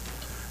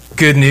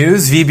Good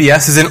news,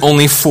 VBS is in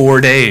only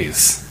 4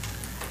 days.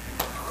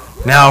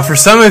 Now, for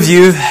some of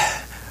you,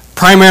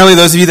 primarily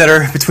those of you that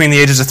are between the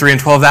ages of 3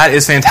 and 12, that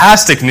is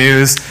fantastic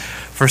news.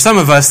 For some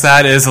of us,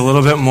 that is a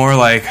little bit more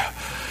like,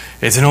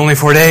 it's in only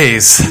 4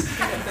 days.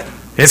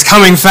 It's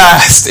coming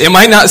fast. It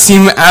might not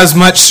seem as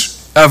much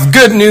of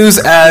good news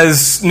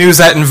as news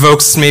that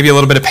invokes maybe a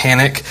little bit of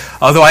panic,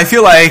 although I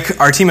feel like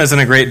our team has done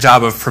a great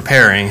job of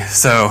preparing,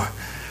 so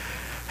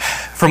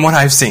from what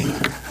I've seen.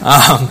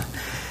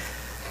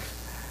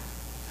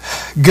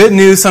 Good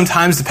news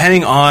sometimes,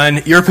 depending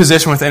on your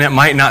position within it,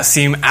 might not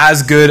seem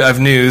as good of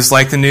news,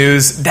 like the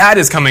news, Dad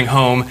is coming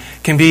home,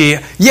 can be,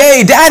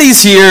 yay,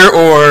 Daddy's here,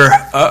 or,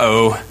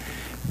 uh-oh,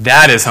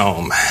 Dad is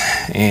home.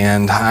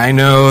 And I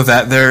know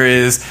that there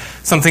is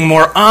something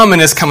more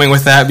ominous coming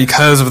with that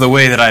because of the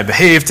way that I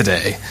behaved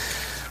today.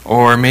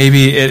 Or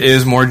maybe it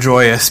is more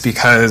joyous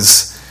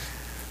because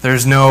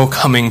there's no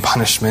coming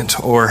punishment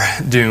or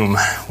doom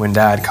when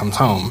Dad comes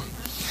home.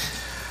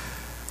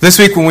 This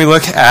week when we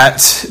look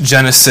at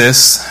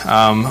Genesis,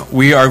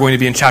 we are going to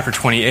be in chapter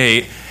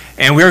 28,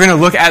 and we are going to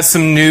look at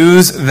some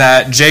news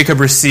that Jacob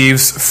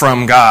receives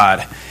from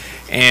God.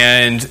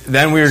 And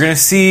then we are going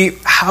to see,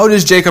 how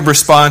does Jacob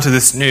respond to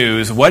this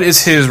news? What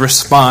is his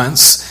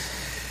response?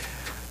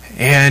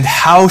 And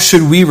how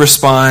should we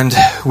respond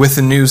with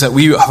the news that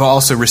we have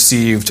also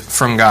received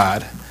from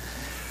God?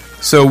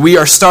 So we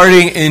are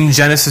starting in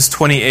Genesis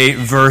 28,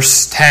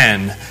 verse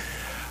 10,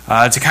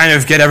 to kind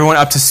of get everyone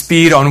up to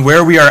speed on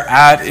where we are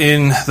at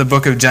in the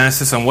book of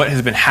Genesis and what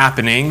has been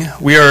happening.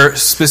 We are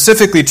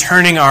specifically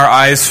turning our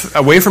eyes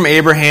away from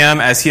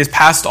Abraham as he has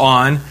passed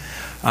on,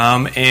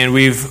 and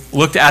we've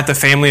looked at the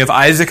family of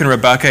Isaac and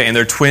Rebekah and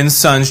their twin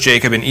sons,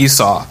 Jacob and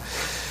Esau.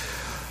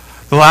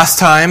 The last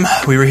time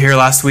we were here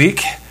last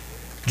week,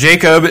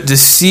 Jacob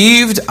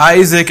deceived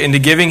Isaac into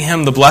giving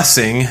him the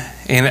blessing,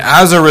 and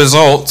as a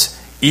result,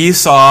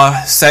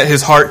 Esau set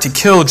his heart to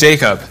kill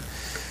Jacob.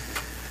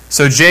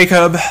 So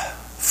Jacob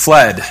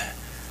fled.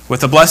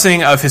 With the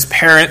blessing of his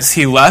parents,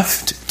 he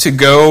left to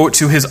go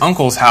to his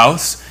uncle's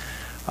house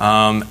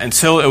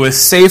until it was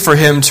safe for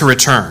him to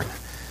return.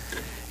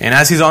 And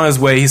as he's on his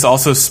way, he's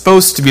also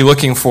supposed to be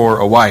looking for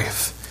a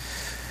wife.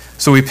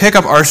 So we pick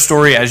up our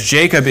story as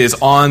Jacob is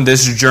on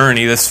this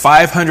journey, this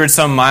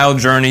 500-some-mile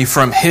journey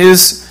from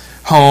his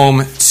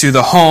home to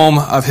the home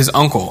of his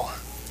uncle.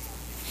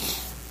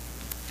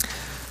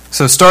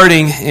 So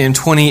starting in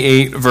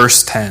 28,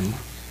 verse 10.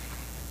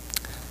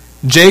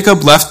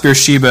 Jacob left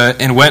Beersheba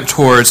and went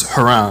towards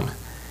Haran.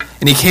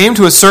 And he came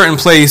to a certain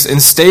place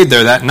and stayed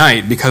there that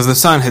night because the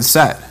sun had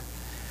set.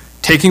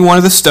 Taking one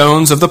of the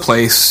stones of the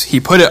place, he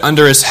put it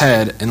under his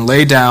head and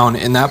lay down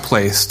in that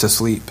place to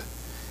sleep.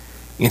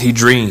 And he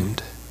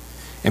dreamed.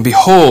 And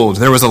behold,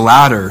 there was a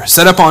ladder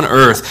set up on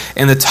earth,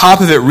 and the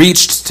top of it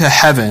reached to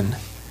heaven.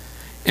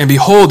 And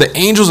behold, the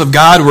angels of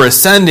God were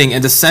ascending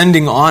and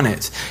descending on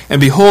it. And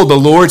behold, the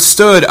Lord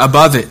stood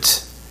above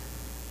it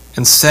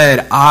and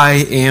said,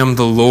 I am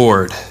the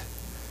Lord,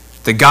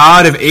 the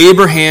God of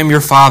Abraham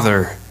your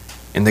father,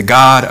 and the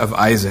God of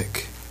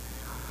Isaac.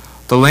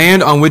 The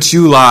land on which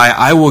you lie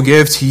I will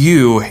give to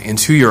you and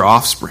to your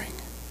offspring.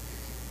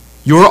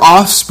 Your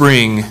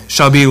offspring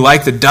shall be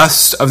like the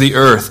dust of the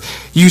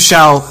earth. You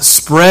shall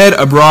spread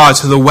abroad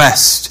to the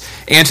west,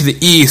 and to the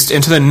east,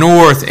 and to the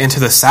north, and to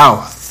the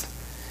south.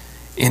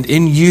 And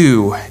in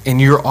you and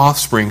your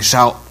offspring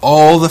shall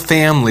all the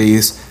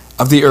families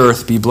of the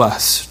earth be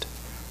blessed.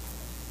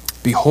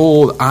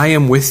 Behold, I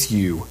am with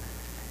you,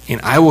 and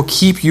I will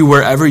keep you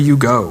wherever you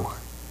go.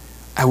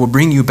 I will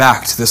bring you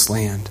back to this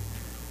land,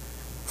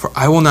 for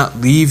I will not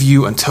leave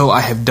you until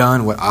I have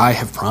done what I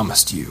have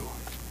promised you.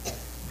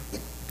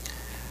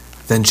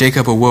 Then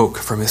Jacob awoke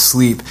from his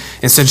sleep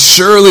and said,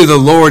 surely the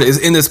Lord is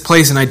in this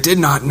place, and I did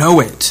not know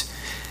it.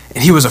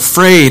 And he was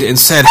afraid and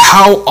said,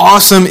 how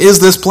awesome is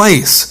this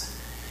place?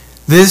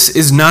 This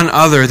is none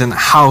other than the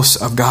house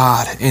of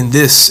God, and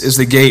this is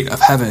the gate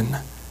of heaven.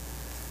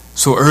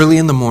 So early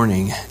in the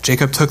morning,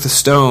 Jacob took the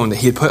stone that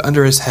he had put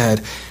under his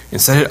head and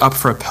set it up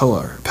for a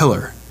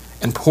pillar,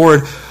 and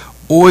poured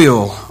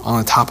oil on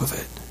the top of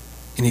it.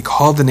 And he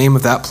called the name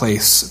of that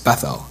place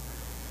Bethel.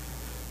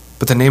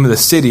 But the name of the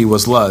city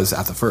was Luz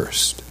at the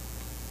first.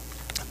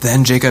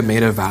 Then Jacob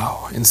made a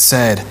vow and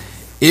said,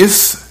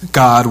 if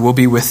God will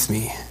be with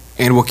me,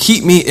 and will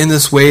keep me in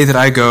this way that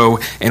I go,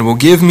 and will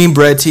give me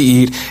bread to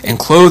eat and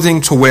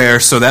clothing to wear,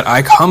 so that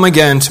I come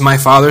again to my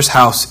father's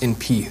house in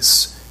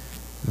peace,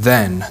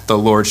 then the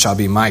Lord shall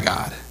be my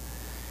God.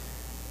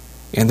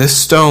 And this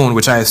stone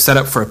which I have set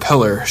up for a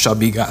pillar shall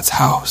be God's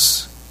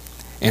house.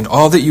 And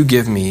all that you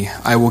give me,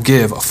 I will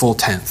give a full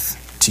tenth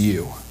to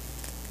you.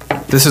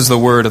 This is the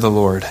word of the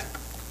Lord.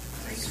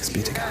 Thanks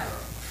be to God.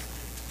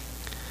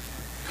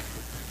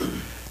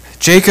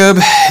 Jacob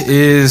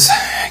is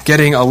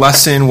getting a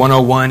lesson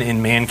 101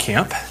 in man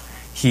camp.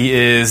 He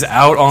is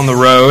out on the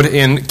road,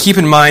 and keep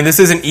in mind, this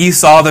isn't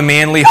Esau, the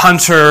manly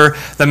hunter,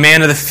 the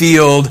man of the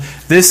field.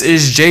 This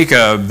is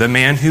Jacob, the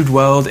man who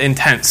dwelled in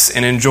tents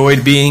and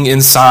enjoyed being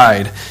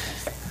inside.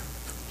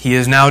 He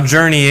is now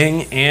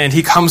journeying, and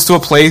he comes to a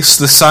place,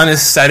 the sun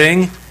is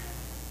setting,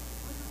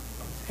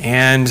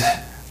 And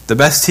the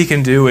best he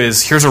can do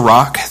is, here's a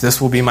rock,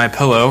 this will be my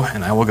pillow,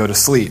 and I will go to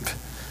sleep.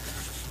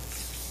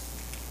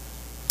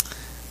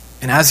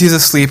 And as he's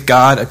asleep,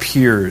 God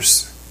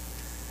appears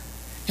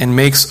and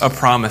makes a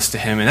promise to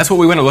him. And that's what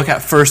we want to look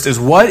at first, is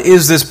what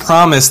is this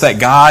promise that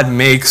God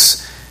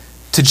makes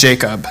to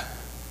Jacob?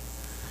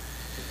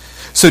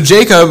 So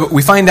Jacob,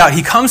 we find out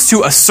he comes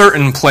to a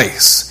certain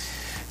place.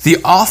 The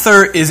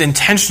author is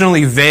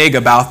intentionally vague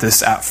about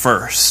this at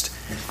first,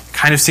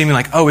 kind of seeming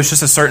like, oh, it's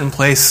just a certain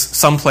place,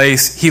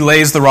 someplace. He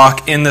lays the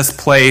rock in this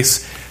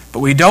place, but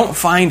we don't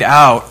find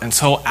out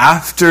until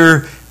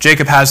after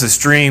Jacob has this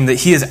dream that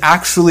he is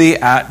actually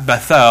at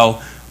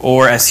Bethel,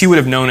 or as he would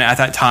have known it at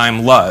that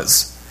time,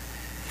 Luz.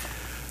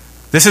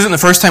 This isn't the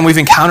first time we've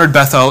encountered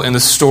Bethel in the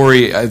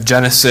story of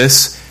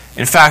Genesis.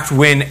 In fact,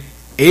 when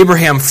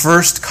Abraham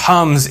first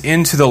comes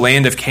into the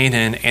land of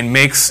Canaan and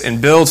makes and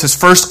builds his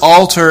first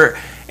altar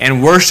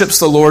and worships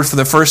the Lord for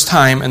the first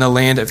time in the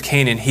land of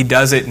Canaan, he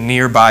does it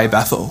nearby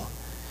Bethel.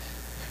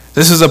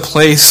 This is a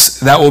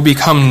place that will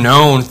become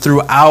known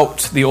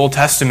throughout the Old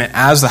Testament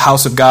as the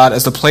house of God,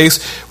 as the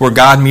place where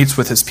God meets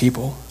with his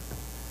people.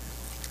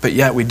 But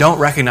yet we don't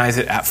recognize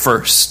it at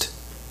first.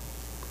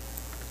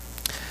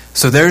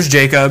 So there's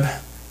Jacob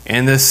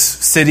in this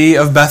city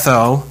of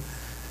Bethel,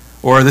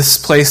 or this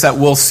place that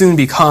will soon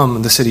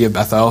become the city of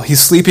Bethel. He's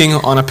sleeping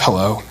on a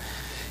pillow,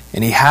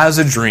 and he has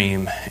a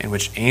dream in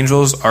which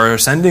angels are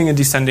ascending and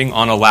descending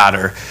on a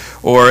ladder,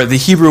 or the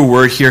Hebrew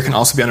word here can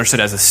also be understood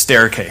as a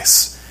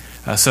staircase.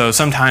 So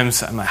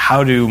sometimes,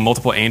 how do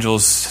multiple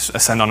angels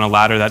ascend on a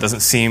ladder? That doesn't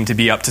seem to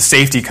be up to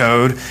safety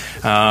code.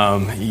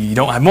 You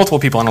don't have multiple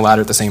people on a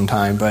ladder at the same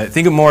time, but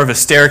think of more of a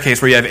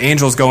staircase where you have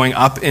angels going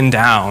up and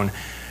down.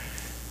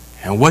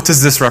 And what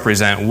does this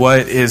represent?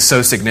 What is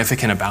so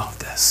significant about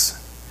this?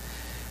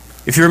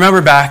 If you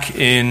remember back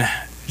in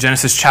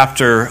Genesis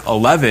chapter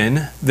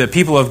 11, the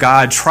people of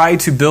God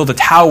tried to build a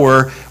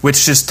tower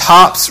which just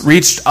tops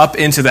reached up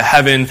into the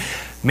heaven.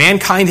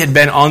 Mankind had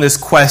been on this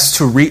quest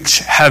to reach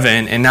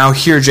heaven, and now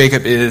here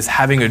Jacob is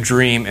having a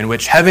dream in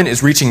which heaven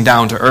is reaching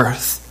down to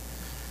earth.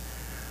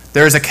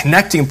 There is a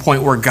connecting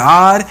point where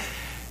God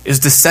is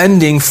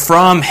descending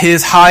from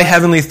his high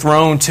heavenly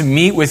throne to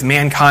meet with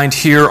mankind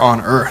here on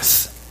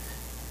earth.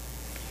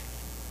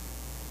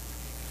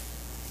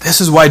 This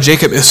is why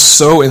Jacob is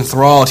so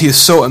enthralled. He is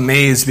so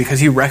amazed because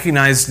he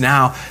recognized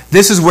now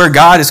this is where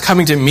God is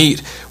coming to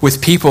meet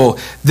with people.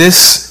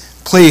 This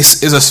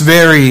place is a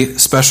very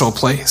special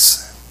place.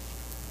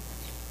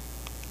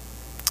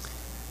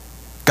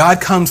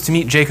 God comes to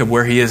meet Jacob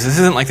where he is. This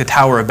isn't like the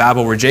Tower of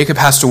Babel where Jacob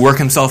has to work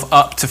himself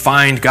up to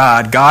find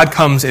God. God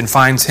comes and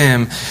finds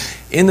him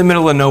in the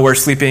middle of nowhere,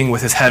 sleeping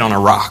with his head on a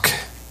rock.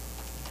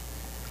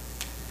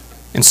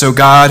 And so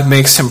God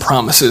makes him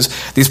promises.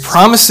 These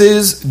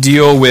promises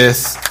deal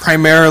with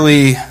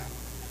primarily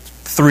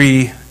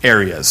three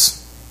areas.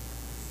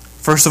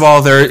 First of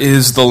all, there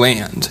is the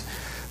land.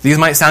 These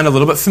might sound a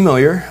little bit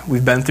familiar.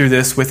 We've been through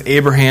this with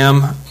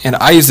Abraham and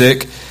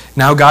Isaac.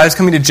 Now God is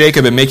coming to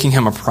Jacob and making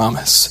him a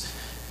promise.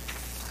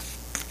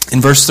 In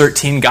verse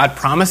 13, God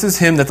promises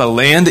him that the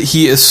land that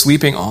he is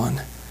sleeping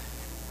on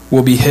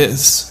will be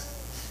his.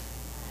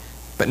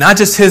 But not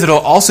just his, it'll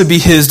also be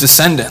his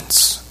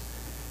descendants.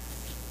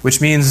 Which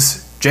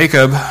means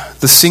Jacob,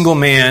 the single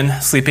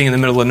man sleeping in the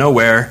middle of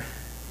nowhere,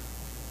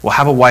 will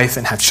have a wife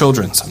and have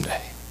children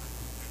someday.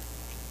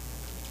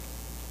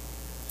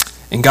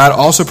 And God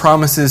also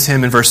promises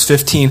him in verse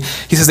 15,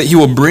 he says that he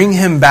will bring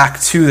him back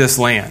to this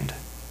land.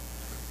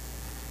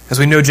 As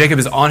we know, Jacob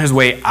is on his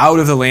way out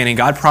of the land, and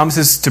God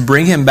promises to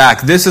bring him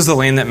back. This is the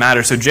land that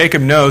matters. So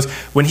Jacob knows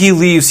when he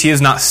leaves, he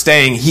is not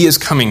staying, he is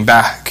coming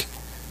back.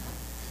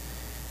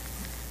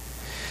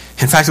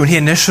 In fact, when he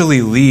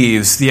initially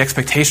leaves, the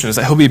expectation is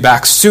that he'll be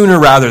back sooner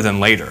rather than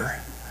later.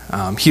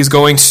 He's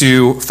going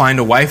to find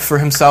a wife for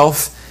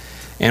himself,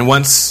 and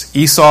once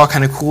Esau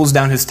kind of cools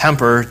down his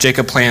temper,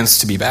 Jacob plans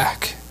to be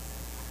back.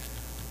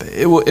 But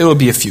it will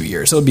be a few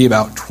years. It'll be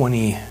about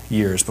 20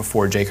 years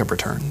before Jacob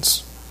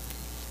returns.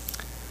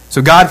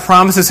 So God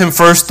promises him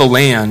first the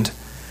land.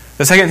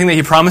 The second thing that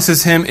he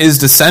promises him is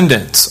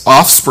descendants,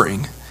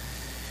 offspring.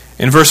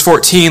 In verse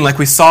 14, like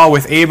we saw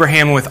with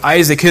Abraham and with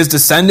Isaac, his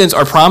descendants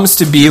are promised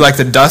to be like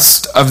the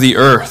dust of the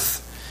earth.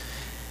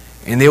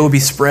 And they will be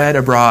spread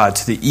abroad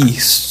to the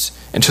east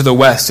and to the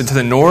west and to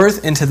the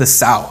north and to the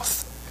south.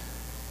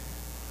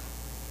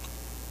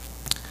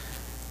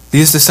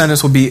 These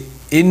descendants will be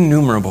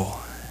innumerable.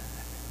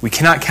 We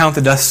cannot count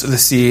the dust of the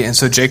sea, and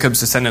so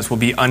Jacob's descendants will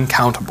be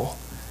uncountable.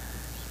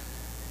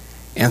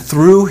 And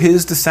through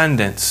his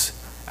descendants,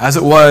 as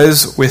it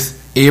was with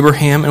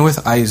Abraham and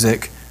with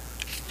Isaac,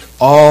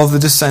 all the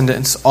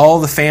descendants, all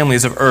the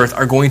families of earth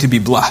are going to be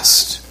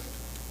blessed.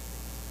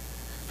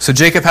 So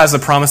Jacob has the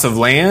promise of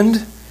land,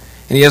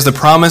 and he has the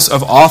promise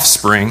of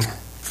offspring.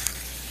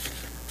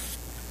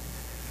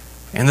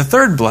 And the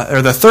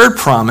third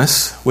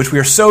promise, which we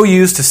are so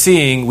used to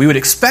seeing, we would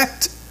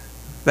expect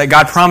that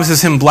God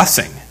promises him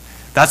blessing.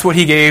 That's what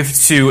he gave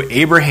to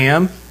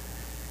Abraham.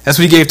 That's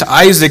what he gave to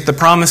Isaac. The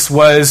promise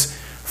was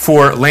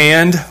for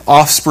land,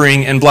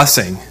 offspring, and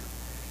blessing.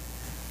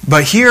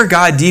 But here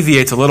God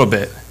deviates a little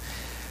bit.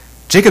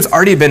 Jacob's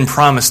already been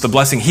promised the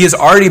blessing. He has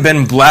already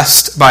been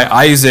blessed by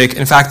Isaac.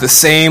 In fact, the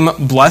same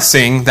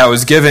blessing that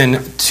was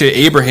given to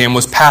Abraham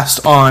was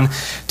passed on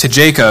to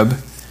Jacob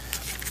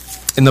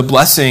in the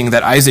blessing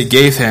that Isaac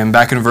gave him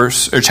back in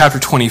chapter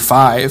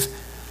 25,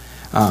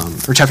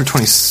 or chapter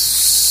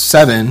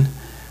 27,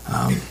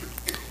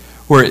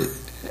 where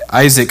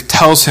Isaac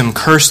tells him,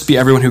 "Cursed be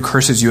everyone who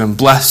curses you, and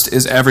blessed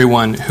is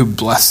everyone who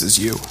blesses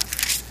you."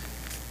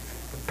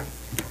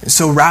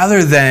 So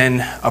rather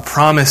than a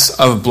promise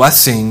of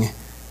blessing,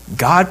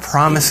 God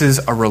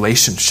promises a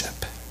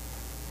relationship.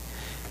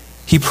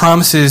 He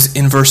promises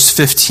in verse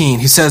 15,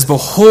 he says,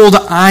 "Behold,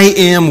 I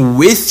am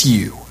with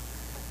you,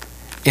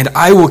 and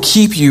I will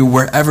keep you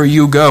wherever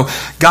you go."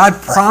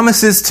 God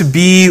promises to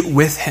be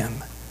with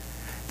him.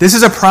 This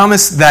is a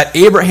promise that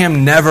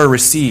Abraham never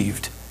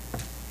received.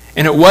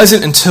 And it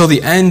wasn't until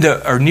the end,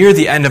 or near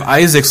the end of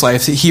Isaac's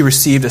life, that he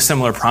received a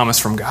similar promise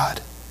from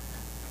God.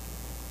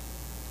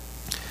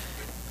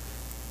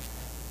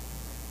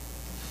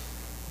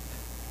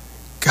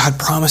 God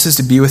promises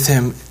to be with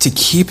him, to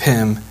keep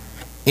him,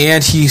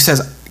 and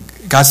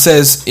God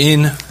says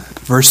in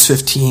verse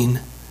 15,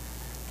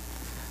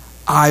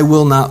 "I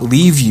will not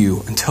leave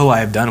you until I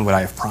have done what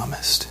I have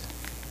promised."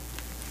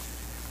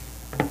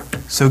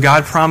 So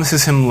God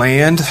promises him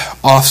land,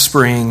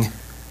 offspring,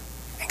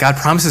 and God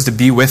promises to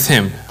be with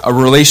him, a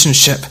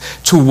relationship,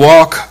 to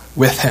walk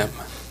with him.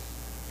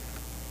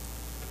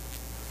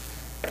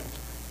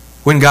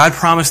 When God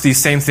promised these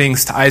same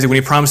things to Isaac, when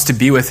he promised to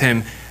be with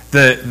him,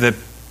 the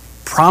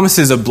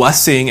promises of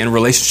blessing and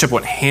relationship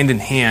went hand in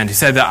hand. He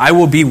said that I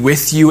will be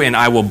with you and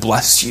I will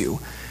bless you.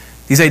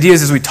 These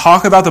ideas, as we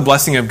talk about the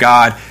blessing of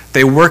God,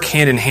 they work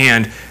hand in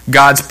hand.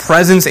 God's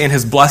presence and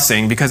his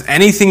blessing, because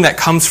anything that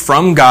comes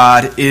from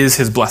God is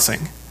his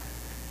blessing.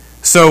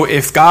 So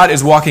if God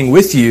is walking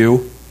with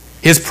you,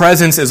 his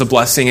presence is a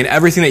blessing, and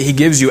everything that he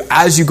gives you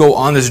as you go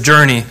on this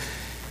journey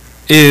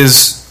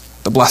is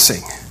the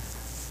blessing.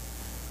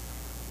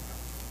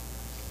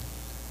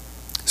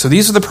 So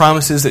these are the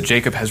promises that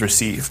Jacob has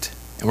received.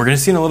 And we're going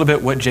to see in a little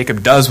bit what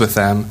Jacob does with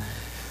them.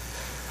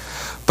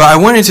 But I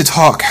wanted to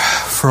talk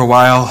for a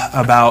while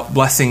about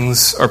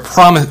blessings or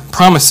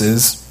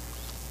promises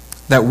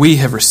that we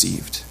have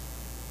received.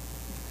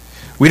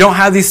 We don't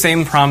have these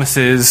same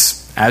promises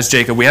as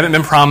Jacob. We haven't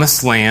been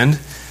promised land,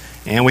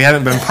 and we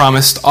haven't been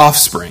promised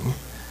offspring.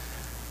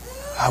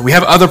 We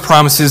have other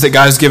promises that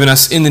God has given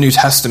us in the New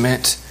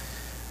Testament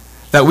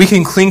that we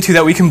can cling to,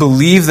 that we can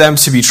believe them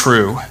to be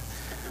true.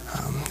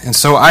 And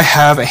so I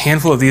have a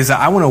handful of these that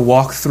I want to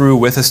walk through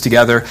with us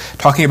together,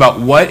 talking about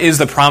what is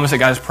the promise that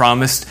God has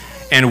promised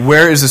and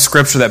where is the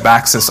scripture that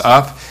backs this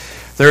up.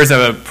 There is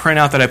a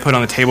printout that I put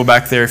on the table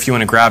back there if you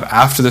want to grab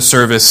after the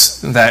service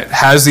that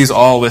has these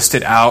all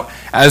listed out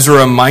as a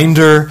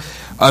reminder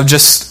of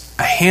just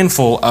a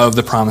handful of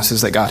the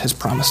promises that God has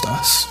promised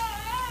us.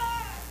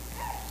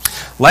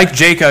 Like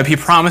Jacob, he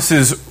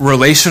promises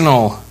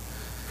relational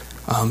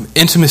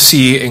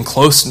intimacy and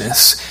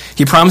closeness.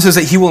 He promises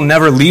that he will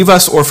never leave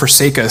us or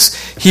forsake us.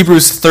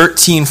 Hebrews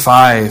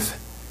 13:5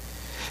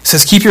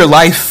 says, "Keep your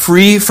life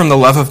free from the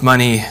love of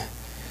money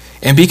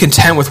and be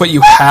content with what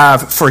you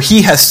have, for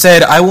he has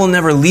said, I will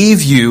never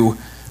leave you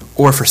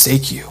or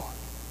forsake you."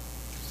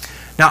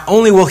 Not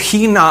only will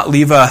he not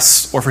leave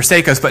us or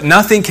forsake us, but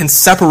nothing can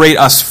separate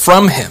us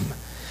from him.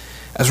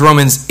 As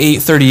Romans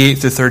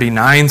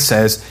 8:38-39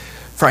 says,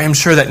 "For I am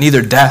sure that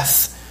neither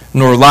death,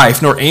 nor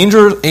life, nor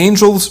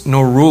angels,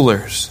 nor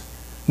rulers,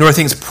 nor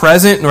things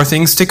present, nor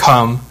things to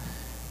come,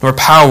 nor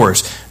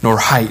powers, nor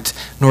height,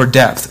 nor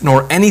depth,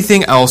 nor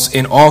anything else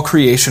in all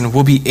creation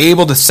will be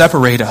able to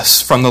separate us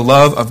from the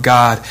love of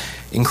God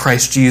in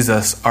Christ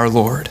Jesus our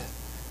Lord."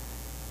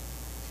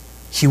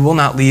 He will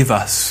not leave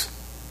us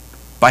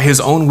by his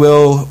own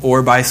will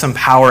or by some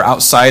power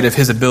outside of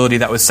his ability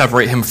that would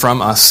separate him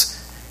from us.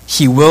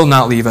 He will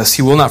not leave us.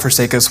 He will not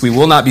forsake us. We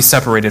will not be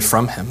separated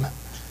from him.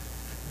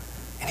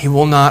 And he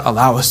will not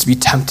allow us to be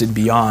tempted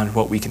beyond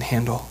what we can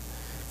handle.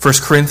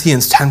 1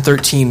 Corinthians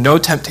 10:13, "No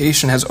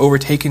temptation has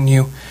overtaken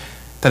you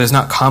that is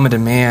not common to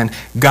man.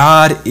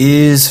 God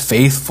is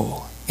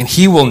faithful, and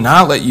he will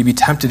not let you be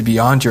tempted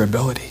beyond your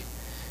ability.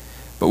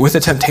 But with the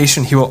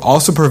temptation, he will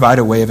also provide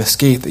a way of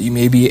escape that you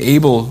may be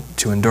able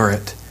to endure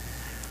it."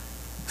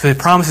 So it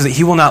promises that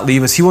he will not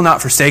leave us, he will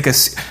not forsake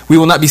us, we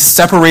will not be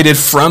separated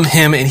from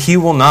him, and he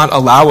will not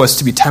allow us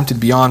to be tempted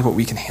beyond what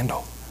we can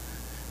handle.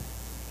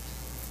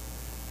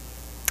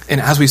 And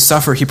as we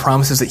suffer, he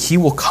promises that he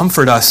will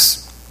comfort us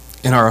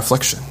in our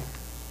affliction.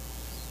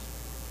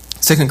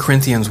 2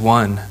 Corinthians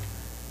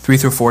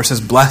 1:3-4 says,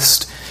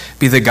 "Blessed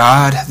be the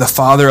God, the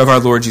Father of our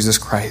Lord Jesus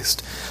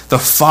Christ, the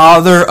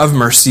Father of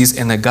mercies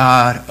and the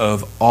God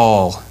of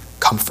all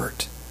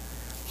comfort,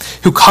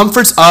 who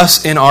comforts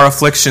us in our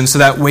affliction so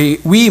that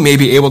we may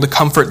be able to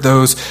comfort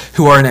those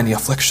who are in any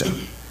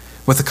affliction,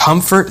 with the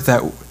comfort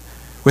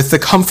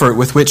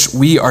with which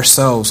we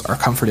ourselves are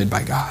comforted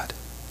by God."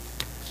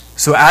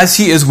 So as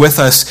he is with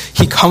us,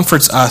 he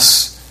comforts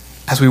us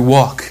as we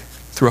walk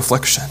through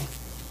affliction.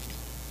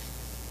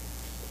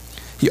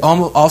 he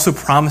also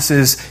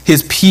promises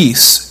his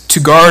peace to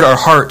guard our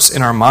hearts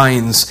and our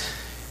minds.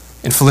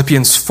 In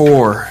Philippians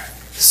 4,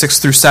 6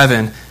 through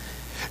 7,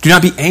 do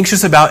not be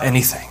anxious about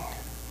anything,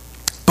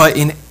 but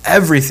in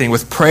everything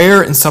with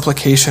prayer and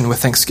supplication with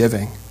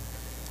thanksgiving,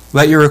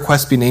 let your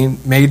requests be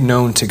made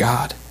known to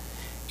God.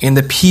 And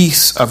the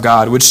peace of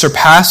God, which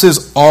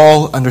surpasses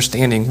all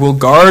understanding, will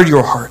guard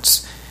your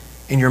hearts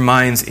and your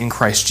minds in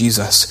Christ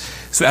Jesus.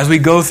 So as we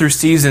go through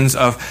seasons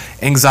of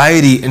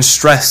anxiety and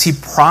stress, he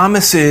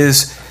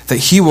promises that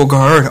he will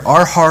guard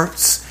our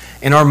hearts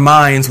and our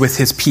minds with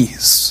his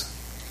peace.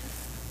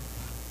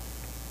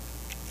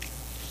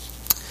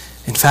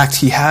 In fact,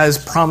 he has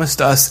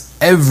promised us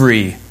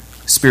every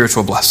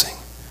spiritual blessing.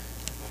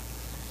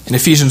 In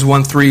Ephesians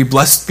 1:3,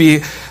 blessed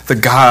be the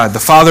God, the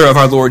Father of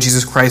our Lord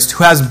Jesus Christ,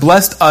 who has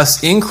blessed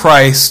us in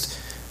Christ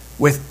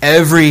with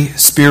every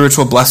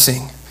spiritual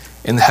blessing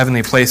in the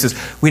heavenly places.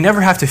 We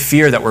never have to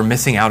fear that we're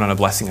missing out on a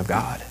blessing of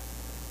God,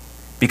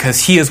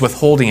 because he is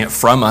withholding it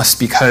from us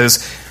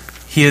because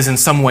he is in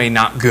some way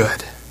not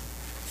good.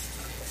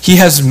 He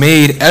has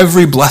made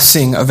every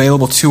blessing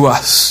available to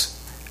us,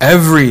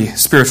 every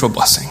spiritual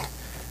blessing.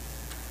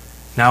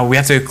 Now, we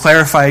have to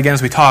clarify again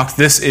as we talk,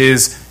 this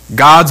is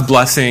God's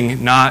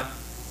blessing, not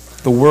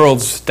the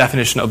world's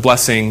definition of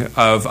blessing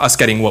of us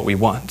getting what we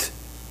want.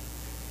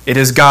 It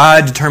is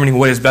God determining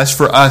what is best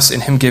for us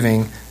and him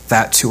giving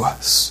that to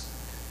us.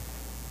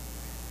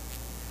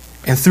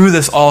 And through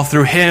this all,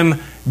 through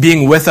him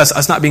being with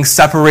us not being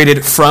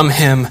separated from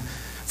him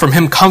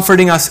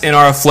comforting us in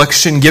our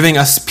affliction, giving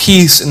us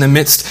peace in the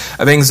midst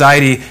of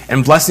anxiety,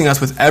 and blessing us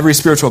with every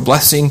spiritual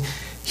blessing,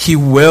 he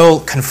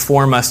will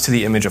conform us to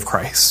the image of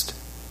Christ.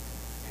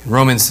 In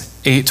Romans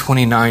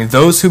 8:29,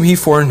 those whom he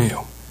foreknew,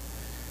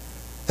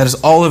 that is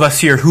all of us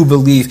here who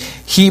believe,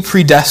 he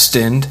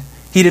predestined,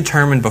 he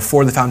determined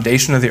before the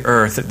foundation of the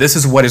earth that this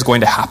is what is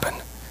going to happen.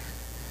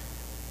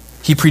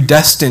 He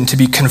predestined to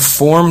be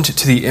conformed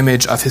to the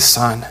image of his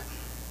Son,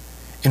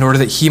 in order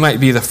that he might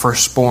be the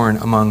firstborn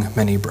among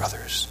many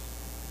brothers.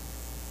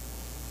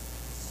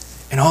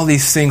 In all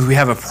these things, we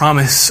have a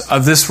promise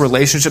of this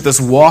relationship,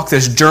 this walk,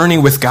 this journey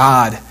with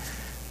God,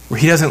 where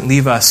he doesn't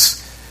leave us,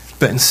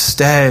 but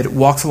instead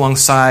walks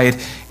alongside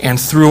and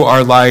through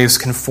our lives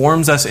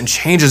conforms us and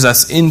changes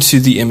us into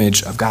the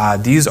image of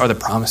God. These are the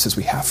promises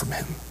we have from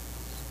him.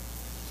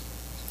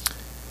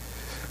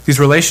 These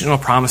relational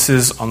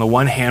promises, on the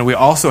one hand, we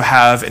also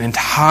have an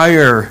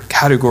entire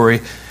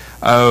category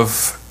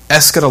of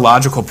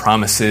eschatological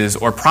promises,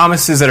 or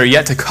promises that are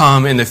yet to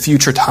come in the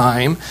future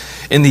time,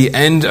 in the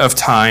end of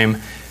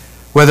time,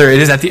 whether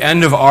it is at the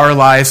end of our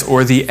lives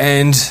or the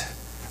end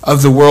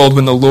of the world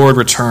when the Lord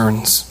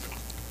returns.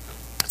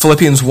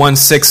 Philippians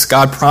 1:6,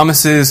 God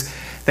promises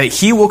that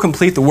he will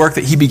complete the work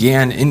that he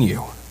began in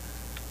you.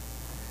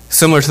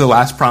 Similar to the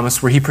last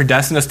promise where he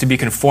predestined us to be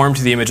conformed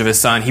to the image of his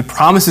Son, he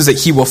promises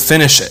that he will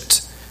finish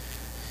it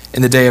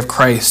in the day of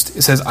Christ.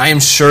 It says, I am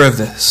sure of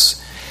this,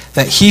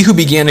 that he who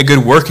began a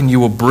good work in you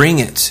will bring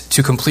it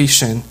to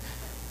completion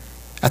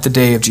at the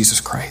day of Jesus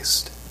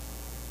Christ.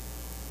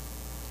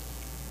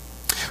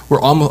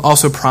 We're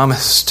also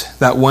promised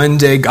that one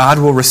day God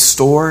will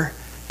restore,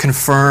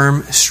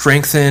 confirm,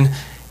 strengthen,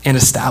 and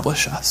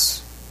establish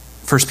us.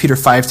 1 Peter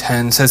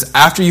 5:10 says,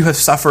 after you have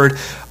suffered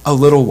a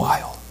little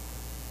while.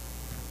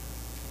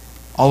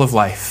 All of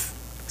life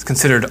is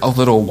considered a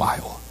little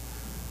while.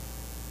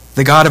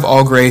 The God of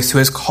all grace, who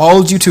has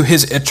called you to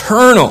his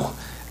eternal,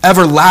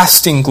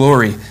 everlasting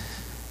glory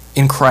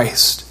in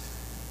Christ,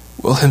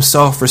 will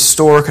himself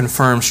restore,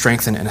 confirm,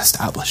 strengthen, and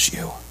establish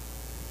you.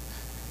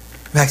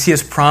 In fact, he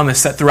has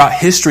promised that throughout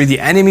history, the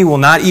enemy will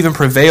not even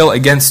prevail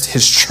against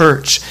his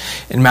church.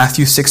 In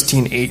Matthew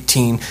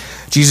 16:18,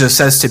 Jesus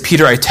says to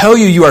Peter, I tell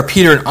you, you are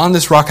Peter, and on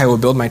this rock I will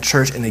build my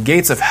church, and the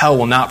gates of hell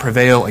will not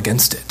prevail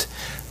against it.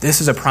 This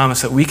is a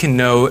promise that we can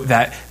know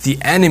that the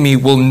enemy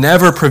will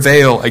never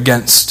prevail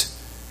against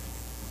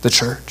the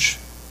church.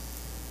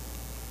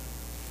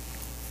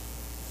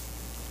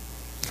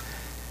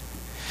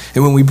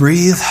 And when we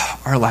breathe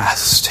our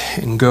last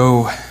and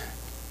go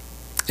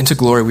into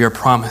glory, we are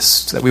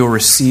promised that we will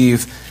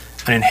receive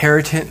an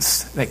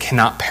inheritance that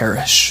cannot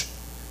perish.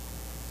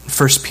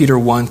 1 Peter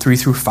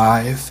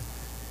 1:3-5,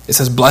 it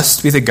says,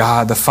 blessed be the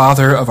God, the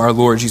Father of our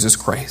Lord Jesus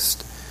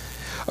Christ.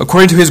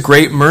 According to his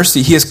great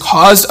mercy, he has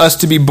caused us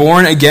to be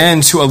born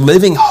again to a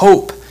living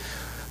hope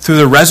through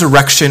the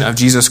resurrection of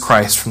Jesus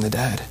Christ from the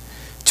dead,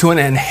 to an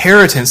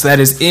inheritance that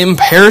is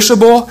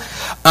imperishable,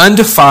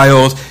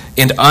 undefiled,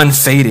 and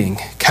unfading,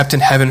 kept in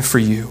heaven for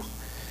you,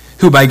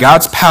 who by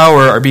God's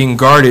power are being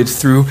guarded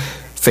through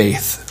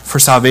faith for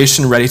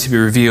salvation ready to be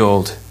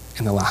revealed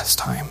in the last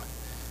time.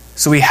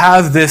 So we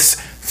have this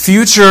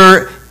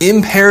future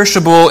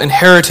imperishable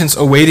inheritance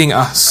awaiting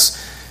us,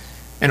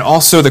 and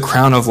also the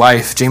crown of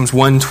life. James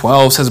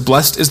 1:12 says,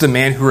 blessed is the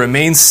man who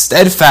remains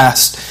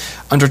steadfast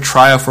under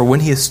trial, for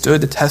when he has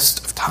stood the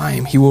test of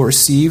time, he will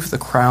receive the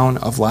crown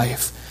of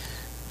life,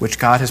 which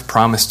God has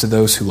promised to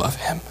those who love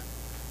him.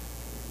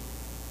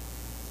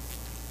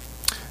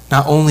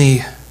 Not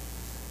only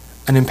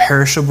an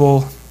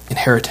imperishable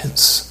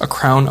inheritance, a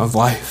crown of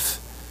life,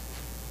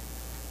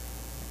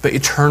 but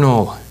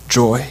eternal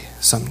joy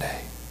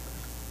someday.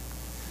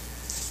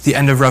 The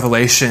end of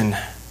Revelation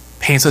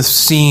paints a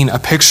scene, a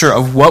picture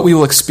of what we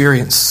will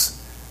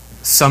experience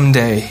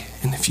someday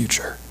in the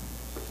future.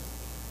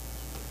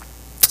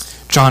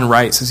 John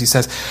writes, as he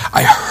says,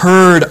 I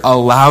heard a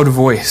loud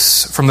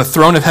voice from the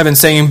throne of heaven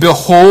saying,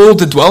 behold,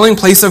 the dwelling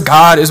place of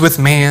God is with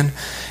man,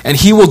 and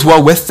he will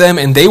dwell with them,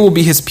 and they will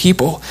be his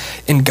people,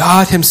 and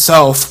God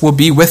himself will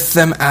be with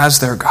them as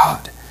their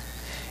God.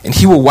 And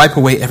he will wipe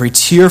away every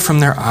tear from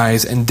their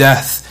eyes, and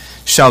death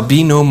shall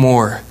be no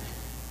more.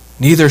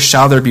 Neither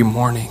shall there be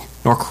mourning,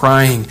 nor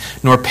crying,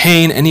 nor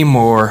pain any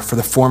more, for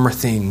the former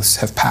things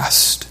have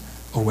passed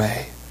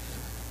away.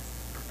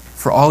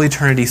 For all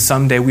eternity,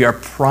 someday we are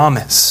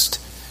promised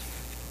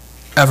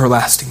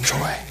everlasting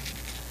joy.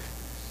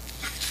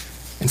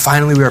 And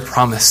finally, we are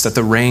promised that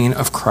the reign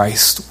of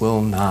Christ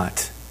will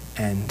not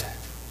end.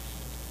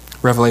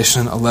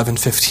 Revelation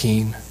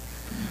 11:15.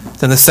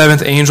 Then the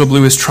seventh angel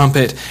blew his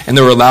trumpet, and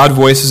there were loud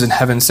voices in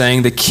heaven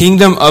saying, the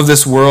kingdom of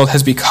this world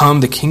has become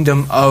the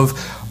kingdom of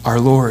our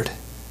Lord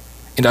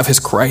and of his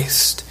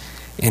Christ,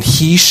 and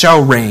he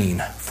shall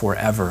reign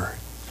forever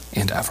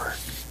and ever.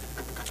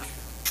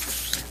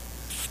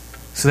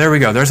 So there we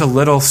go. There's a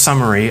little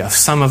summary of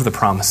some of the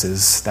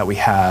promises that we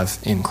have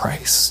in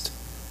Christ.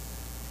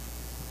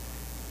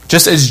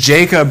 Just as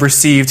Jacob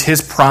received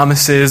his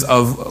promises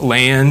of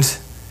land,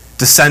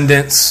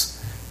 descendants,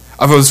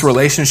 of his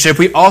relationship,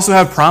 we also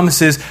have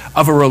promises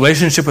of a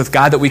relationship with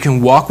God that we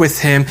can walk with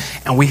him,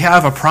 and we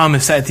have a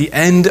promise that at the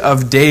end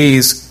of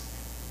days,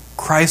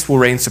 Christ will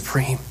reign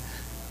supreme.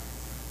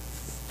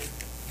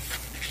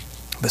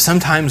 But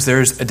sometimes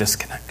there's a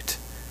disconnect.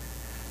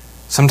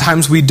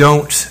 Sometimes we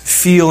don't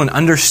feel and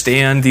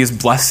understand these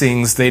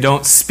blessings. They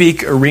don't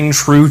speak or ring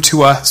true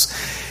to us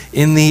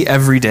in the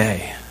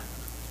everyday.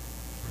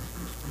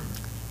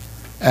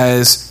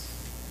 As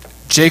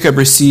Jacob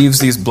receives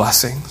these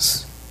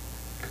blessings,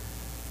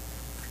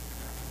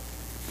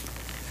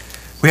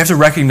 we have to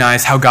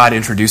recognize how God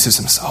introduces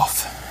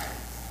himself.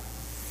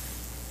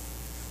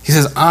 He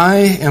says, I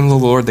am the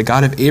Lord, the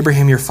God of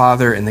Abraham your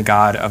father, and the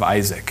God of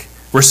Isaac.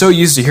 We're so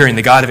used to hearing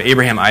the God of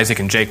Abraham, Isaac,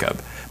 and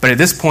Jacob. But at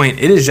this point,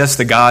 it is just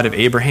the God of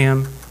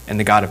Abraham and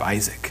the God of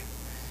Isaac.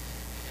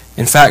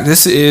 In fact,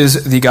 this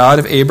is the God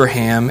of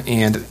Abraham,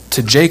 and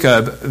to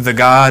Jacob, the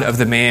God of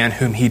the man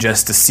whom he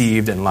just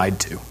deceived and lied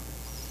to.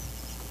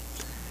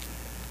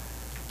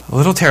 A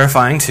little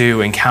terrifying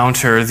to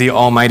encounter the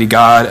almighty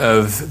God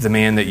of the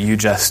man that you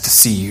just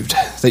deceived,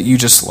 that you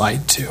just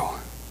lied to.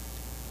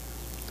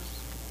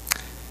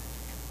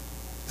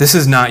 This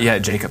is not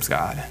yet Jacob's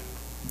God.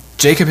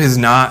 Jacob has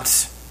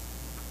not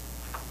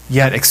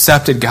yet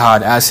accepted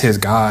God as his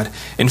God.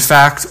 In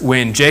fact,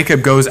 when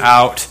Jacob goes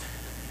out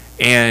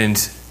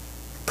and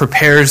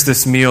prepares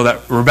this meal,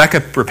 that Rebekah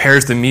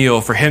prepares the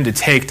meal for him to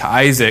take to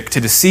Isaac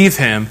to deceive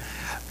him,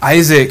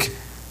 Isaac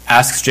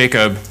asks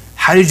Jacob,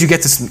 how did you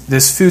get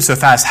this food so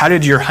fast? How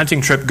did your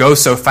hunting trip go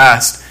so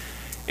fast?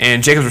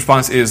 And Jacob's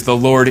response is, the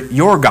Lord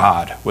your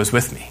God was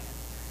with me.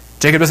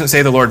 Jacob doesn't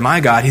say the Lord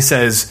my God. He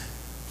says,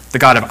 the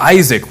God of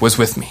Isaac was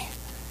with me.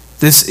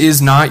 This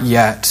is not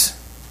yet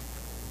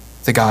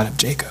the God of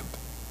Jacob.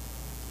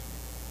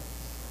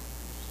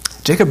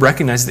 Jacob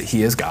recognizes that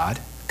he is God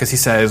because he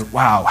says,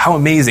 wow, how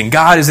amazing.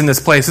 God is in this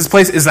place. This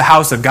place is the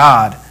house of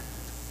God.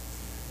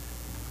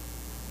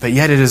 But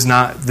yet it is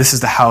not, this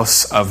is the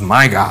house of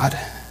my God.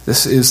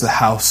 This is the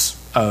house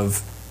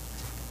of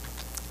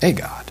a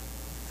God.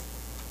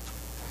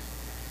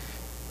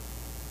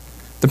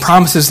 The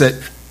promises that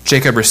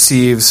Jacob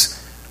receives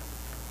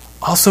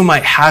also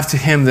might have to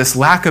him this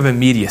lack of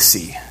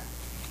immediacy.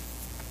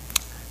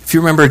 If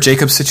you remember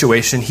Jacob's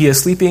situation, he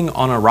is sleeping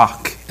on a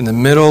rock in the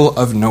middle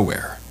of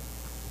nowhere.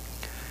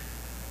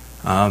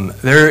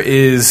 There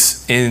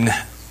is in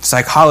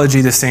psychology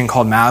this thing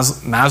called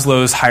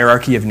Maslow's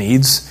hierarchy of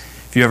needs,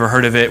 if you ever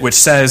heard of it, which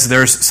says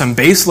there's some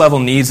base level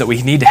needs that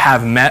we need to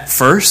have met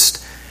first.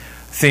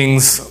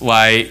 Things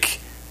like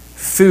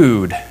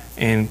food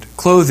and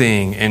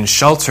clothing and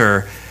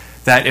shelter,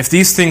 that if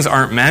these things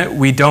aren't met,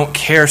 we don't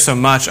care so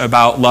much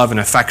about love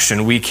and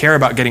affection. We care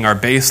about getting our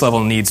base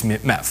level needs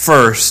met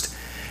first,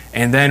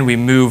 and then we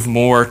move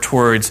more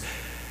towards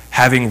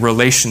having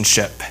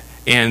relationship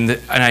and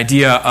an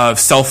idea of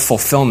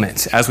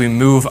self-fulfillment as we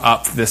move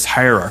up this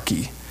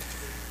hierarchy.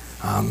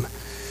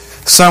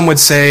 Some would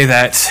say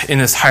that in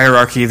this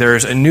hierarchy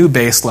there's a new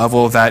base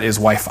level that is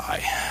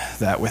Wi-Fi.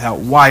 That without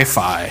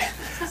Wi-Fi,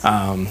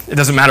 it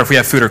doesn't matter if we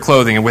have food or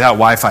clothing, and without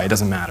Wi-Fi it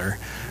doesn't matter.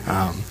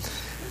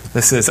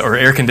 This is, or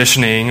air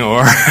conditioning,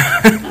 or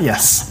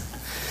yes.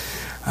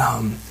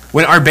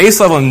 When our base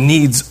level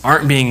needs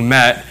aren't being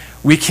met,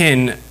 we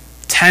can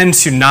tend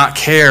to not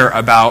care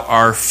about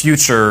our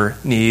future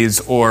needs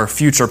or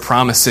future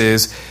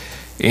promises.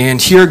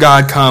 And here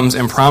God comes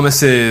and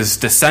promises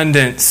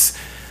descendants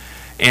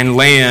and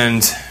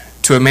land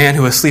to a man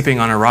who is sleeping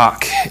on a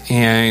rock.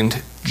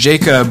 And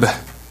Jacob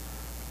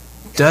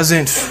it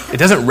doesn't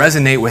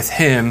resonate with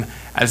him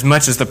as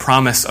much as the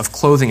promise of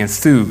clothing and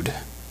food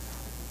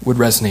would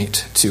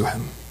resonate to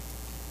him.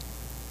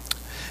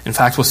 In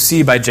fact, we'll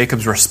see by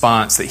Jacob's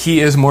response that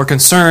he is more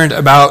concerned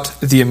about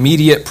the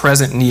immediate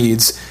present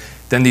needs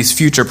than these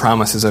future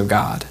promises of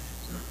God.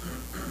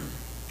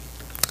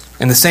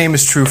 And the same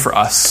is true for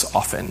us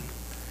often.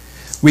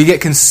 We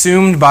get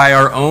consumed by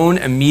our own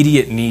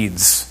immediate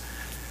needs.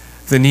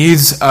 The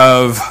needs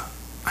of,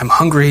 I'm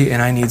hungry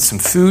and I need some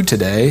food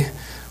today.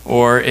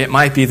 Or it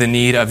might be the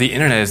need of the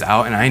internet is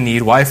out and I need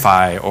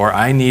Wi-Fi. Or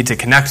I need to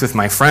connect with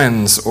my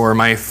friends. Or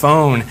my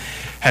phone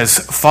has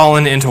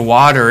fallen into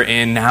water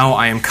and now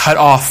I am cut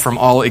off from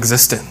all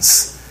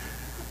existence.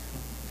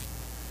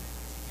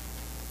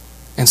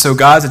 And so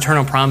God's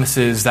eternal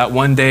promises that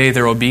one day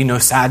there will be no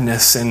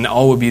sadness and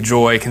all will be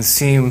joy can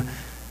seem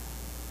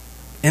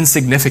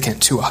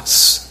insignificant to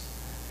us.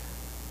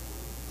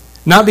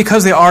 Not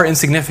because they are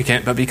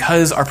insignificant, but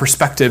because our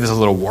perspective is a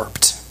little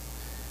warped.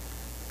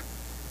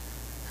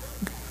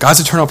 God's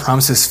eternal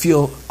promises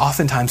feel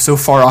oftentimes so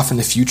far off in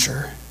the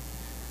future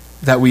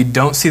that we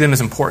don't see them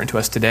as important to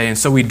us today, and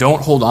so we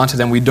don't hold on to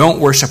them, we don't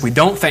worship, we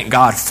don't thank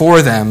God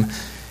for them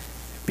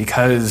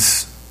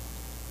because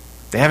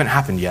they haven't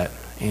happened yet,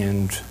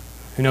 and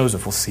who knows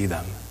if we'll see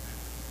them.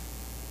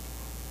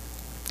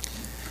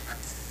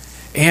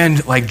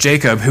 And like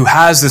Jacob, who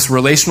has this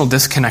relational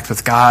disconnect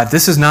with God,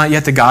 this is not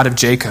yet the God of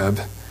Jacob.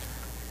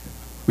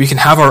 We can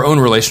have our own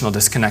relational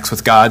disconnects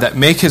with God that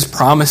make his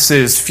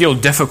promises feel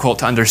difficult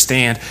to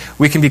understand.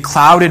 We can be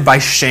clouded by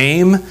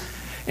shame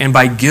and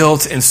by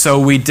guilt, and so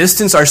we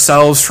distance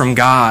ourselves from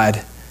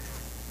God.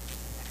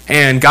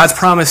 And God's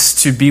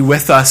promise to be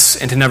with us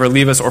and to never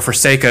leave us or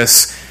forsake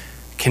us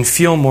can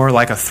feel more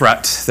like a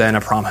threat than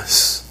a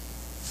promise.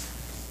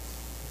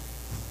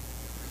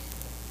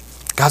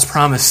 God's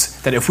promise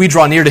that if we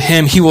draw near to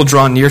him, he will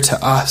draw near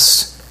to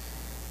us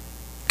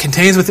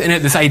contains within it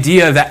this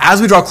idea that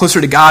as we draw closer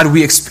to God,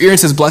 we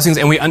experience his blessings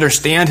and we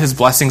understand his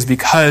blessings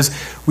because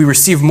we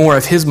receive more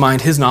of his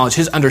mind, his knowledge,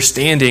 his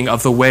understanding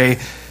of the way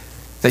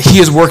that he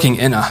is working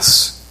in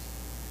us.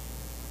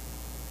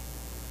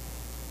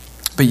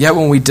 But yet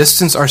when we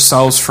distance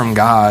ourselves from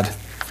God,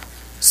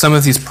 some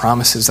of these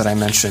promises that I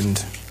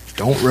mentioned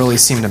don't really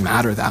seem to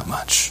matter that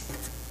much.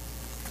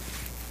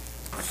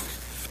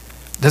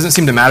 It doesn't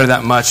seem to matter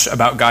that much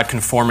about God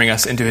conforming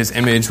us into his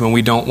image when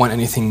we don't want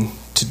anything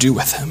to do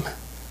with him.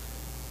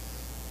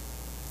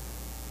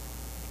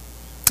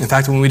 In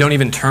fact, when we don't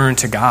even turn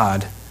to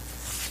God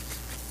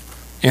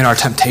in our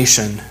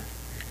temptation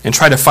and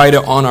try to fight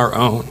it on our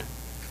own,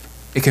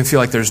 it can feel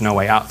like there's no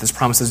way out. This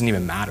promise doesn't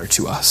even matter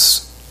to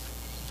us.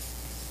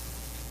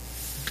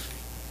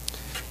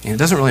 And it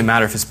doesn't really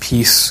matter if his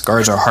peace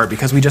guards our heart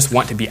because we just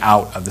want to be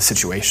out of the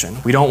situation.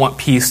 We don't want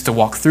peace to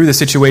walk through the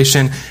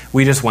situation.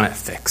 We just want it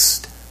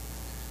fixed.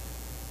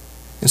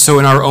 And so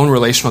in our own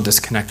relational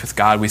disconnect with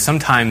God, we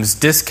sometimes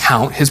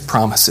discount his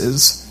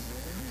promises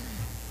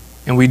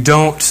and we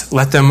don't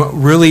let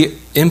them really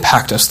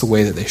impact us the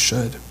way that they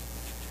should.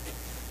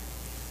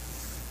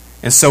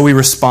 And so we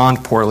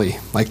respond poorly,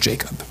 like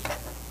Jacob.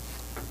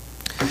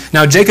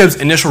 Now, Jacob's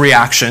initial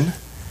reaction,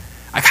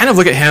 I kind of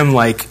look at him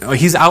like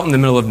he's out in the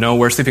middle of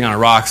nowhere, sleeping on a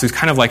rock, so he's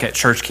kind of like at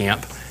church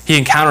camp. He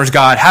encounters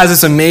God, has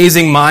this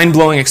amazing,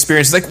 mind-blowing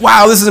experience. He's like,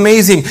 wow, this is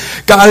amazing.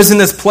 God is in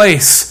this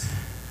place.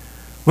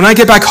 When I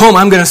get back home,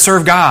 I'm going to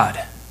serve God.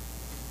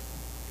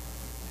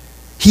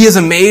 He is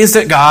amazed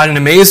at God and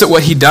amazed at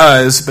what he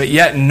does, but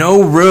yet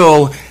no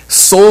real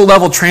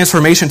soul-level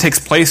transformation takes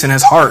place in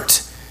his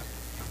heart.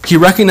 He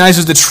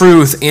recognizes the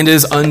truth and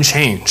is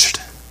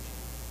unchanged.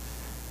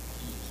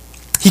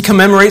 He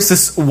commemorates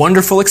this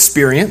wonderful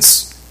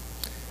experience.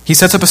 He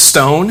sets up a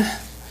stone, and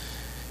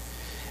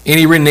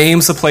he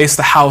renames the place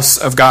the house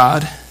of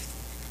God.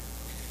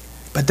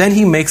 But then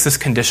he makes this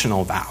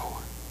conditional vow.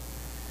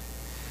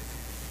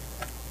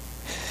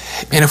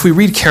 And if we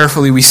read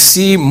carefully, we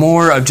see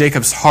more of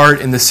Jacob's heart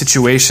in this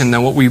situation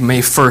than what we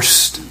may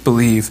first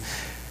believe.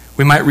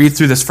 We might read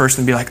through this first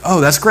and be like,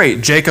 oh, that's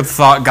great. Jacob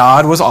thought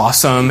God was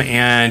awesome,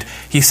 and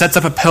he sets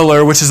up a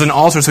pillar, which is an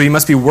altar, so he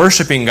must be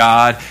worshiping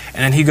God. And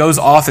then he goes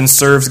off and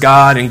serves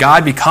God, and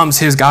God becomes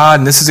his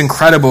God, and this is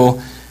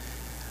incredible.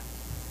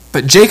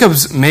 But Jacob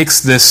makes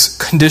this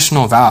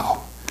conditional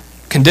vow.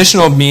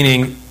 Conditional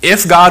meaning,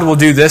 if God will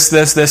do this,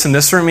 this, this, and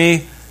this for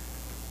me,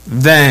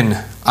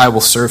 then I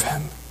will serve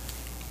him.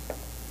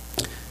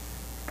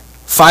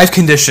 5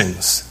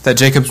 conditions that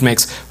Jacob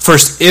makes.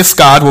 First, if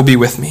God will be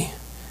with me.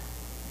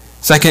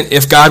 Second,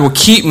 if God will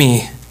keep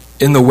me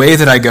in the way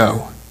that I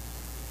go.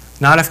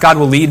 Not if God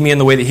will lead me in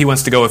the way that he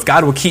wants to go. If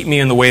God will keep me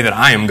in the way that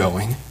I am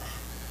going.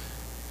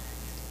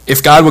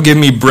 If God will give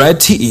me bread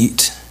to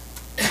eat.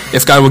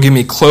 If God will give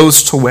me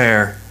clothes to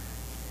wear.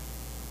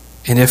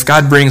 And if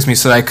God brings me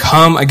so that I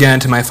come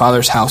again to my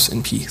Father's house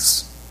in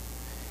peace.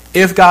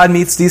 If God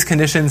meets these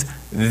conditions,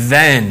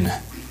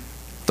 then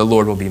the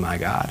Lord will be my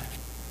God.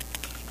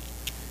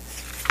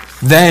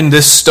 Then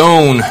this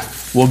stone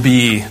will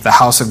be the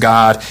house of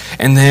God,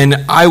 and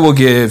then I will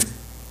give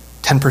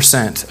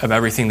 10% of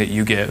everything that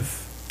you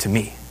give to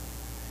me.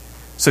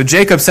 So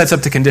Jacob sets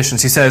up the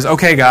conditions. He says,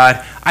 okay,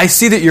 God, I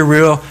see that you're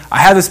real. I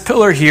have this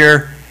pillar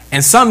here,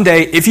 and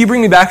someday, if you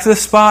bring me back to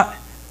this spot,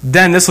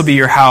 then this will be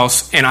your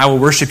house, and I will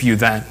worship you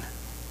then.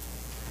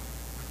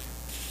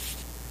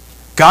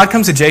 God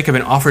comes to Jacob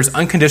and offers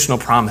unconditional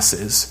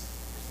promises,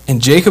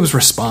 and Jacob's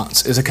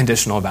response is a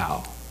conditional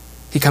vow.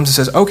 He comes and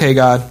says, okay,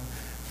 God,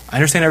 I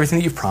understand everything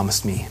that you've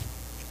promised me.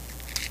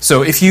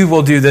 So if you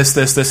will do this,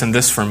 this, this, and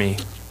this for me,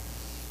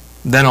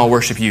 then I'll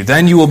worship you.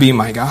 Then you will be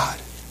my God.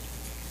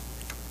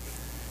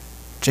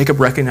 Jacob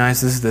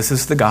recognizes this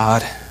is the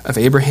God of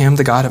Abraham,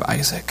 the God of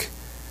Isaac.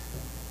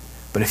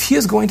 But if he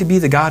is going to be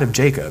the God of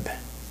Jacob,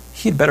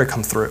 he had better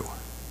come through.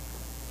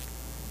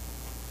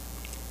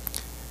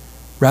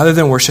 Rather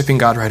than worshiping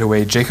God right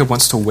away, Jacob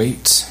wants to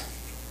wait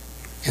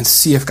and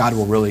see if God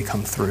will really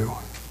come through.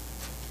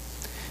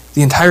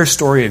 The entire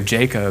story of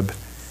Jacob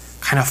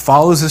kind of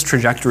follows this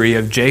trajectory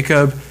of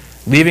Jacob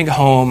leaving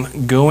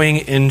home, going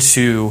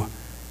into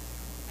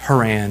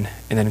Haran,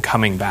 and then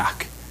coming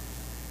back.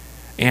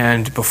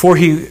 And before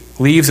he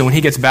leaves and when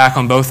he gets back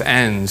on both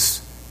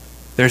ends,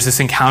 there's this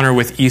encounter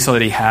with Esau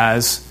that he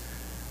has.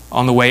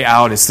 On the way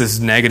out, it's this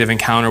negative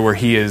encounter where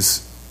he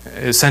is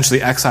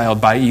essentially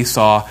exiled by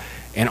Esau.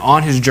 And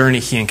on his journey,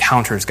 he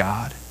encounters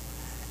God.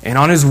 And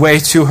on his way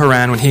to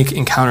Haran, when he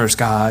encounters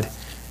God,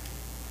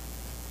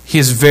 he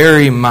is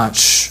very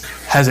much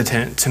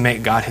hesitant to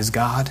make God his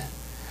God.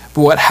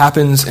 But what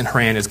happens in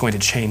Haran is going to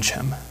change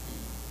him.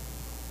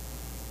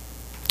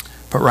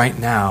 But right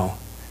now,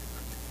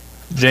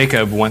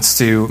 Jacob wants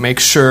to make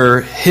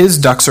sure his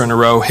ducks are in a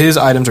row, his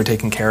items are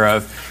taken care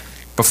of,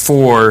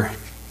 before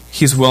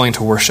he's willing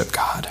to worship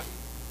God.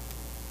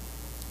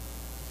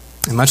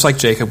 And much like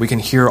Jacob, we can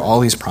hear all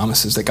these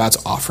promises that God's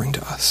offering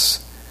to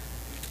us.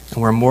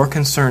 And we're more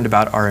concerned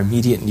about our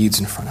immediate needs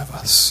in front of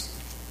us.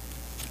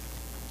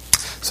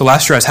 So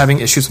last year I was having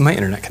issues with my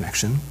internet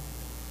connection.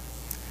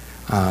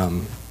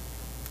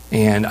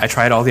 And I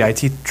tried all the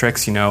IT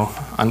tricks,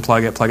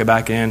 unplug it, plug it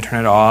back in,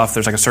 turn it off.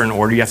 There's like a certain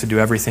order you have to do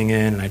everything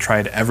in. And I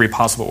tried every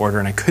possible order,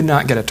 and I could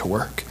not get it to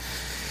work.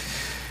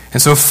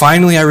 And so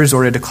finally I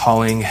resorted to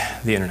calling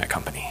the internet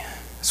company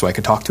so I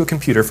could talk to a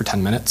computer for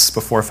 10 minutes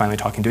before finally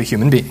talking to a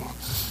human being.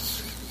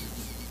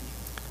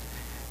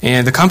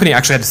 And the company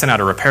actually had to send out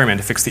a repairman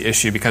to fix the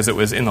issue because it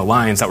was in the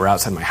lines that were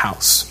outside my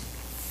house.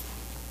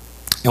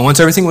 And once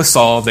everything was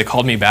solved, they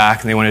called me back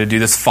and they wanted to do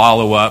this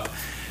follow-up.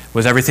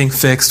 Was everything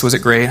fixed? Was it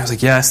great? I was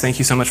like, yes, thank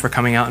you so much for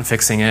coming out and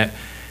fixing it.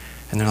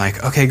 And they're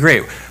like, okay,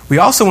 great. We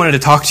also wanted to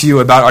talk to you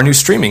about our new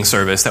streaming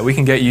service that we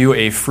can get you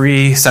a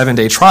free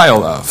 7-day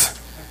trial of.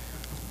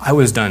 I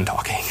was done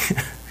talking.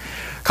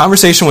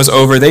 Conversation was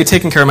over. They'd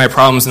taken care of my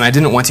problems, and I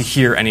didn't want to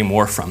hear any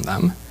more from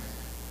them.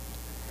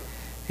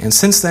 And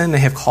since then, they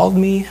have called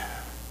me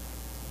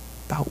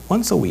about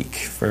once a week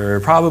for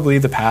probably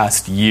the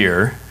past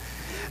year.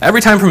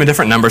 Every time from a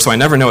different number, so I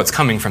never know what's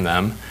coming from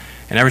them.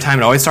 And every time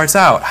it always starts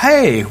out,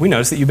 hey, we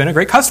noticed that you've been a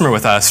great customer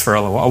with us for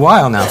a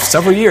while now, for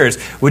several years.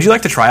 Would you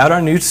like to try out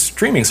our new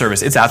streaming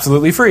service? It's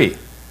absolutely free.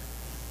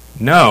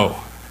 No.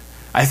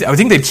 I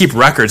think they'd keep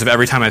records of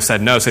every time I've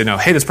said no. So,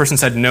 hey, this person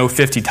said no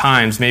 50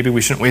 times. Maybe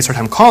we shouldn't waste our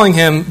time calling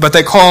him, but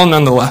they call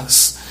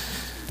nonetheless.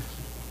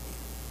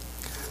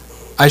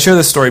 I share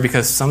this story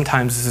because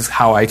sometimes this is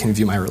how I can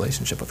view my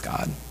relationship with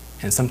God.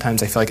 And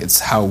sometimes I feel like it's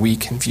how we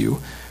can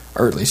view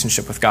our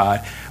relationship with God.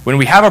 When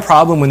we have a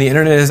problem, when the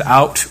internet is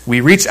out,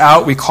 we reach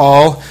out, we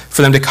call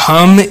for them to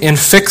come and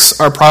fix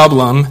our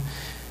problem.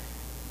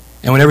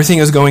 And when everything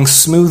is going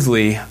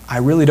smoothly, I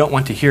really don't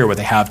want to hear what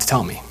they have to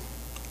tell me.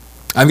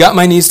 I've got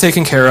my needs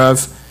taken care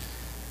of.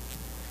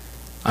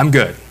 I'm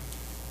good.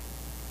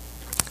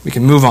 We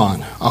can move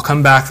on. I'll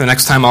come back the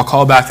next time. I'll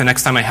call back the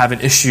next time I have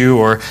an issue,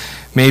 or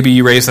maybe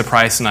you raise the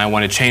price and I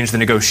want to change the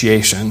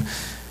negotiation.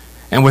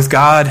 And with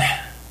God,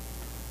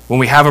 when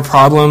we have a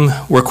problem,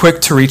 we're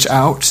quick to reach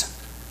out.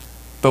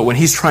 But when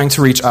he's trying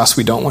to reach us,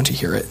 we don't want to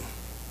hear it.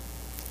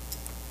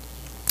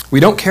 We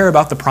don't care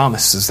about the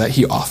promises that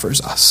he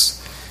offers us,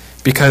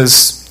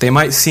 because they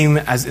might seem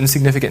as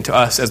insignificant to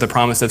us as the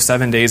promise of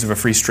 7 days of a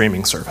free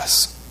streaming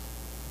service.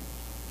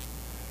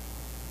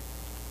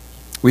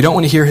 We don't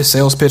want to hear his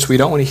sales pitch. We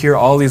don't want to hear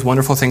all these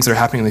wonderful things that are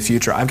happening in the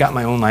future. I've got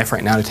my own life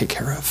right now to take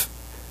care of.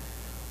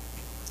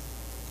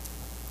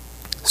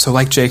 So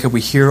like Jacob,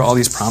 we hear all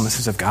these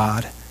promises of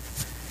God.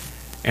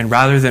 And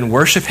rather than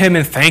worship him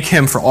and thank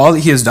him for all that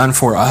he has done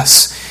for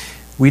us,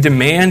 we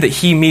demand that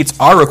he meets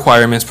our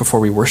requirements before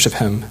we worship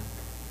him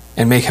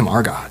and make him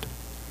our God.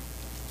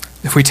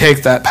 If we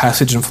take that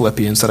passage in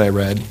Philippians that I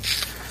read,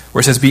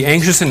 where it says, be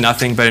anxious in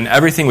nothing, but in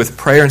everything with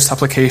prayer and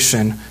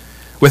supplication,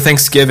 with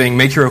thanksgiving,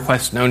 make your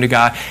requests known to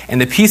God,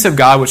 and the peace of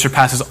God, which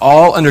surpasses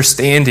all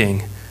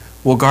understanding,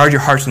 will guard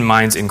your hearts and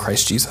minds in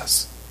Christ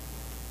Jesus.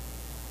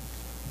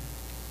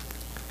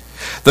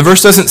 The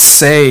verse doesn't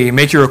say,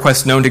 make your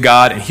requests known to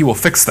God and he will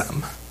fix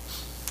them.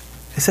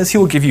 It says he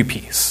will give you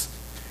peace.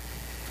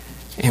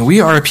 And we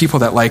are a people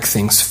that like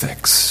things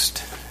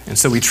fixed. And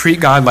so we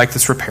treat God like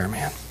this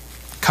repairman.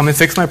 Come and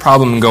fix my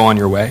problem and go on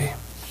your way.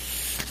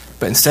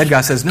 But instead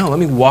God says, no, let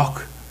me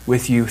walk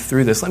with you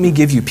through this. Let me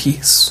give you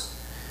peace.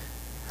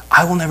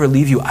 I will never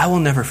leave you. I will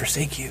never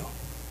forsake you.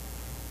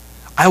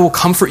 I will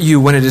comfort you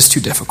when it is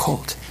too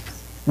difficult.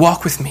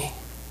 Walk with me.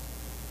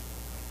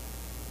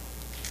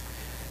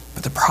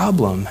 But the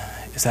problem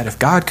is that if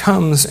God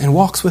comes and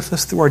walks with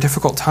us through our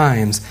difficult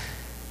times,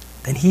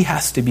 then he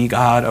has to be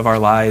God of our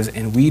lives,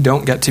 and we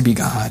don't get to be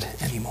God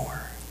anymore.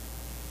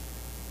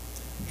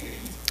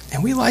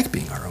 And we like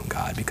being our own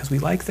God because we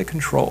like the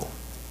control.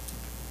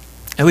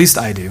 At least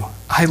I do.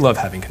 I love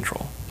having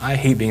control. I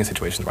hate being in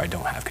situations where I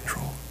don't have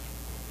control.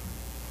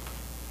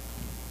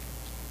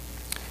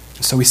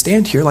 And so we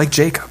stand here like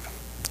Jacob.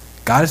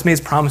 God has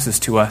made promises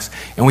to us,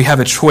 and we have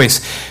a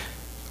choice.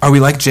 Are we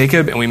like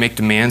Jacob and we make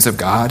demands of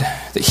God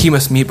that he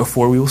must meet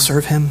before we will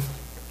serve him?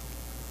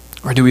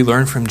 Or do we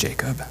learn from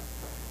Jacob?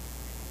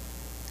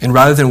 And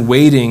rather than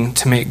waiting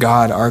to make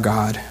God our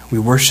God, we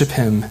worship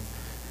him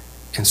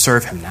and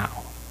serve him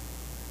now.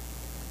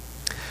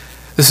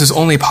 This is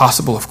only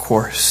possible, of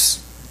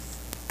course,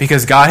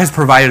 because God has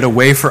provided a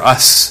way for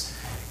us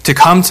to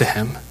come to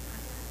him.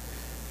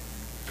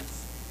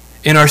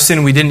 In our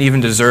sin, we didn't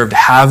even deserve to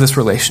have this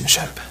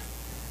relationship.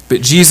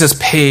 But Jesus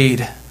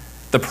paid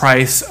the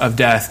price of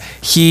death.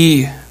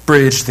 He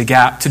bridged the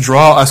gap to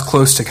draw us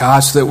close to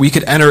God so that we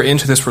could enter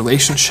into this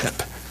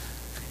relationship.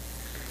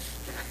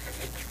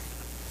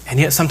 And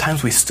yet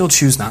sometimes we still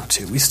choose not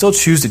to. We still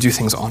choose to do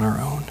things on our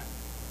own.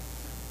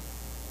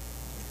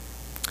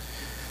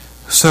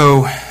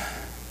 So,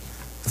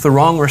 the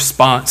wrong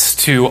response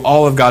to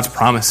all of God's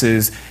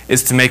promises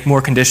is to make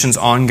more conditions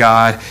on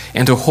God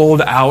and to hold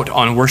out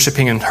on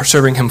worshiping and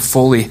serving him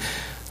fully.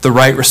 The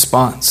right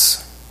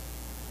response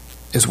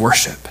is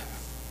worship.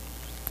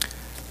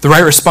 The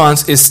right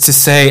response is to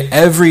say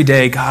every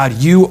day, God,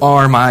 you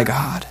are my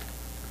God.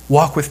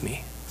 Walk with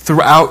me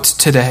throughout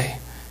today.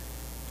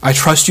 I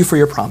trust you for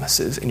your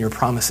promises, and your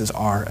promises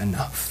are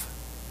enough.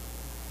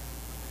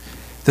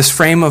 This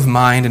frame of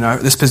mind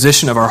and this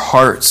position of our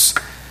hearts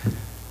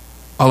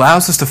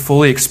allows us to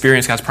fully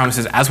experience God's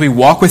promises as we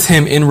walk with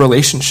him in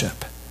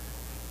relationship.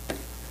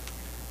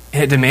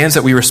 And it demands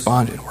that we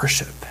respond in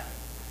worship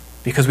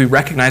because we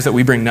recognize that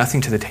we bring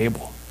nothing to the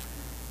table,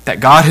 that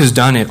God has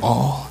done it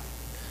all.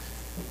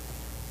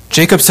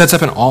 Jacob sets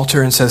up an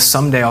altar and says,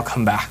 someday I'll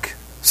come back.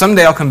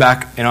 Someday I'll come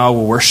back and I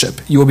will worship.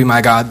 You will be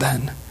my God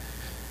then.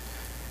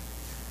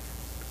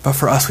 But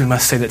for us, we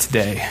must say that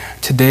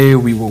today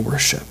we will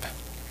worship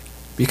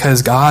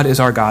because God is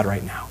our God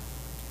right now.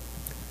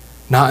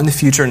 Not in the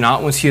future,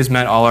 not once he has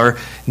met all our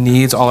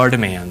needs, all our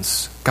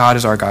demands. God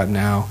is our God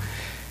now.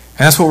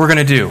 And that's what we're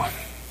going to do.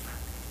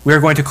 We are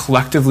going to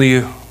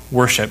collectively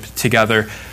worship together